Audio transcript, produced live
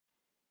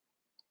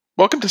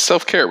Welcome to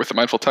Self-Care with the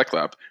Mindful Tech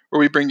Lab, where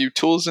we bring you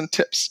tools and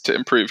tips to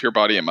improve your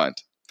body and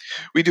mind.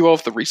 We do all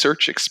of the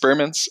research,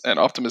 experiments, and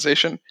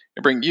optimization,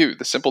 and bring you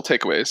the simple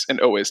takeaways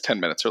in always 10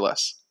 minutes or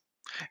less.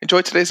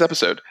 Enjoy today's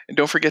episode, and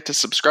don't forget to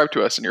subscribe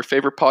to us in your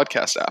favorite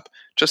podcast app.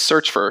 Just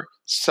search for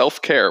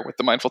Self-Care with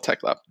the Mindful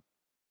Tech Lab.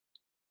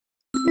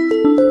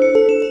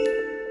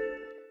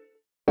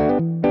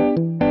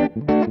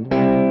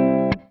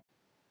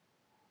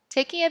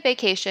 Taking a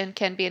vacation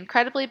can be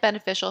incredibly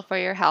beneficial for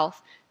your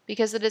health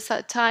because it is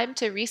a time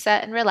to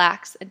reset and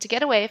relax and to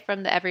get away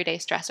from the everyday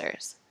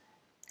stressors.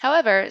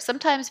 However,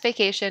 sometimes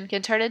vacation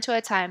can turn into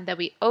a time that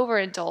we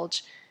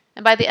overindulge,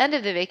 and by the end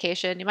of the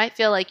vacation, you might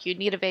feel like you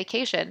need a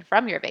vacation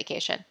from your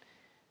vacation.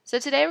 So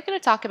today we're going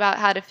to talk about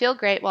how to feel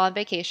great while on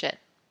vacation.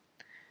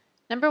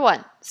 Number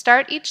 1,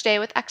 start each day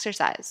with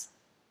exercise.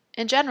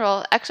 In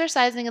general,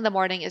 exercising in the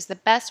morning is the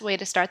best way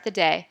to start the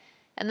day,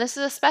 and this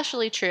is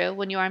especially true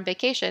when you are on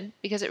vacation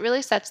because it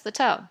really sets the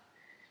tone.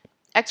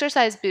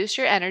 Exercise boosts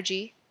your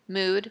energy,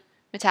 mood,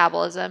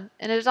 metabolism,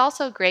 and it is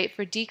also great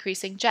for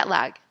decreasing jet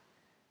lag.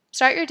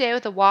 Start your day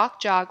with a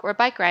walk, jog, or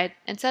bike ride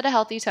and set a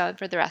healthy tone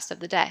for the rest of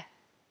the day.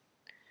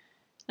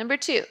 Number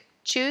 2,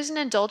 choose an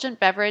indulgent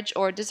beverage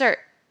or dessert,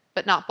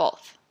 but not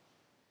both.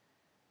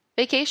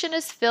 Vacation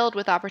is filled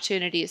with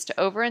opportunities to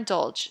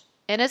overindulge,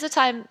 and is a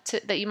time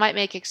that you might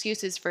make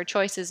excuses for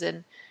choices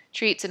in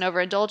treats and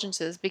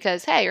overindulgences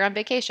because, hey, you're on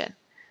vacation.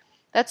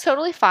 That's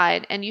totally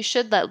fine, and you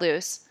should let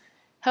loose.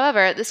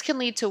 However, this can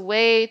lead to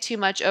way too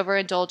much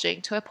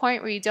overindulging to a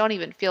point where you don't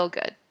even feel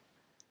good.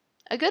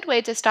 A good way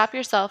to stop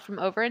yourself from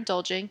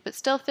overindulging but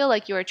still feel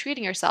like you are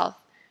treating yourself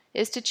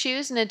is to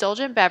choose an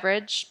indulgent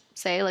beverage,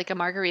 say like a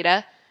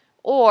margarita,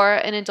 or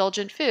an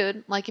indulgent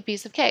food like a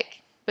piece of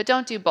cake, but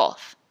don't do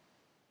both.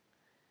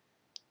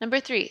 Number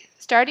 3,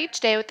 start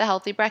each day with a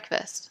healthy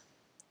breakfast.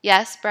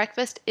 Yes,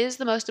 breakfast is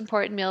the most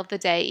important meal of the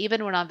day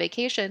even when on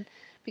vacation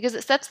because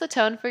it sets the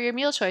tone for your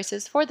meal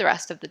choices for the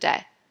rest of the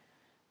day.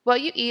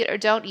 What you eat or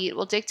don't eat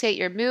will dictate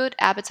your mood,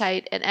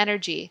 appetite, and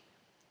energy.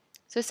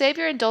 So save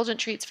your indulgent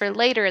treats for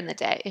later in the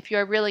day if you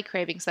are really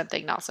craving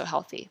something not so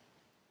healthy.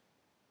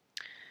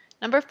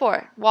 Number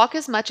 4, walk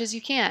as much as you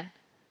can.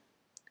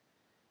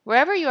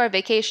 Wherever you are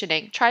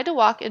vacationing, try to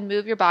walk and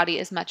move your body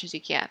as much as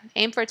you can.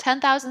 Aim for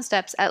 10,000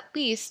 steps at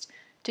least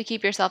to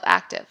keep yourself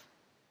active.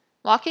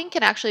 Walking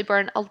can actually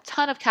burn a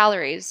ton of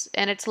calories,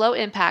 and it's low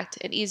impact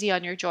and easy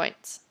on your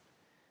joints.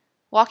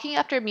 Walking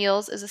after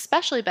meals is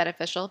especially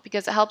beneficial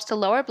because it helps to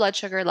lower blood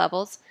sugar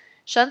levels,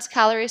 shunts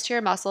calories to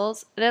your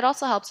muscles, and it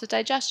also helps with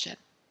digestion.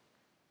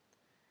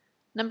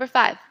 Number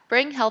 5,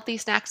 bring healthy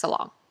snacks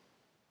along.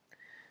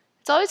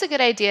 It's always a good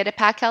idea to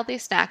pack healthy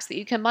snacks that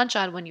you can munch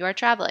on when you are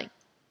traveling.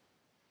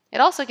 It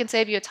also can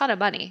save you a ton of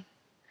money.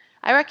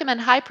 I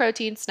recommend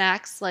high-protein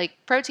snacks like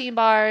protein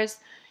bars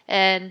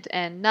and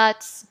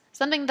nuts,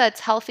 something that's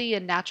healthy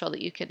and natural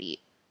that you can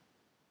eat.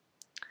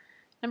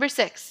 Number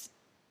 6,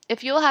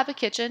 if you will have a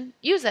kitchen,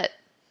 use it.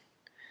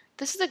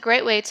 This is a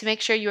great way to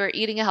make sure you are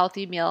eating a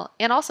healthy meal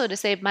and also to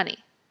save money.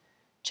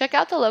 Check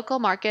out the local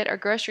market or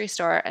grocery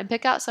store and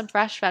pick out some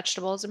fresh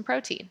vegetables and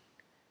protein.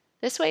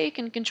 This way you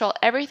can control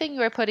everything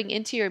you are putting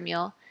into your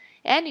meal,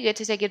 and you get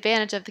to take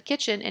advantage of the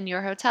kitchen in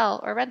your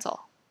hotel or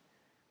rental.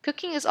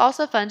 Cooking is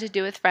also fun to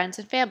do with friends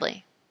and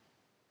family.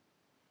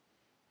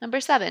 Number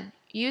 7,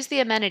 use the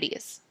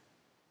amenities.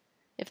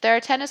 If there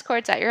are tennis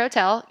courts at your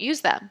hotel,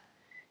 use them.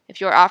 If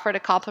you are offered a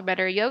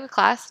complimentary yoga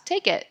class,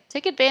 take it.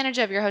 Take advantage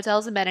of your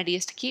hotel's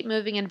amenities to keep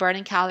moving and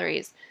burning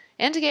calories,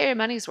 and to get your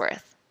money's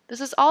worth.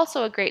 This is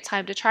also a great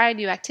time to try a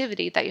new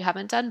activity that you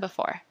haven't done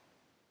before.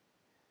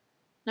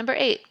 Number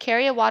 8,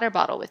 carry a water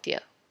bottle with you.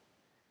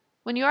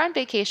 When you are on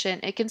vacation,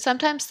 it can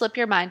sometimes slip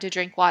your mind to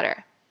drink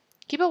water.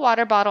 Keep a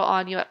water bottle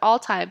on you at all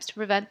times to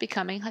prevent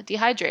becoming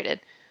dehydrated,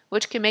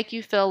 which can make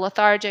you feel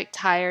lethargic,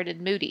 tired,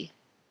 and moody.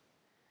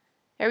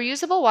 A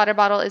reusable water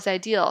bottle is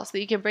ideal so that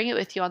you can bring it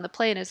with you on the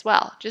plane as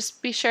well.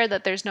 Just be sure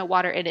that there's no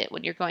water in it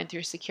when you're going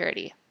through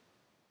security.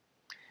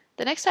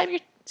 The next time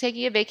you're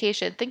taking a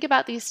vacation, think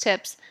about these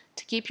tips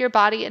to keep your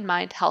body and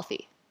mind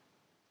healthy.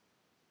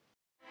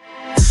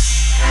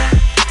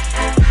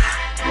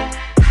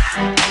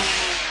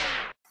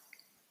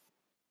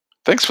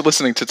 Thanks for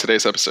listening to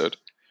today's episode.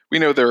 We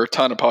know there are a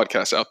ton of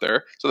podcasts out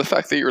there, so the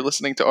fact that you're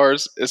listening to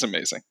ours is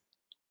amazing.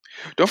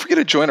 Don't forget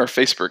to join our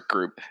Facebook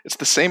group. It's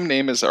the same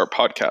name as our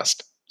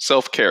podcast,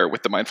 Self-Care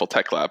with the Mindful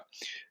Tech Lab,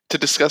 to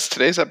discuss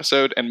today's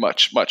episode and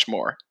much, much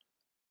more.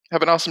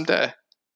 Have an awesome day.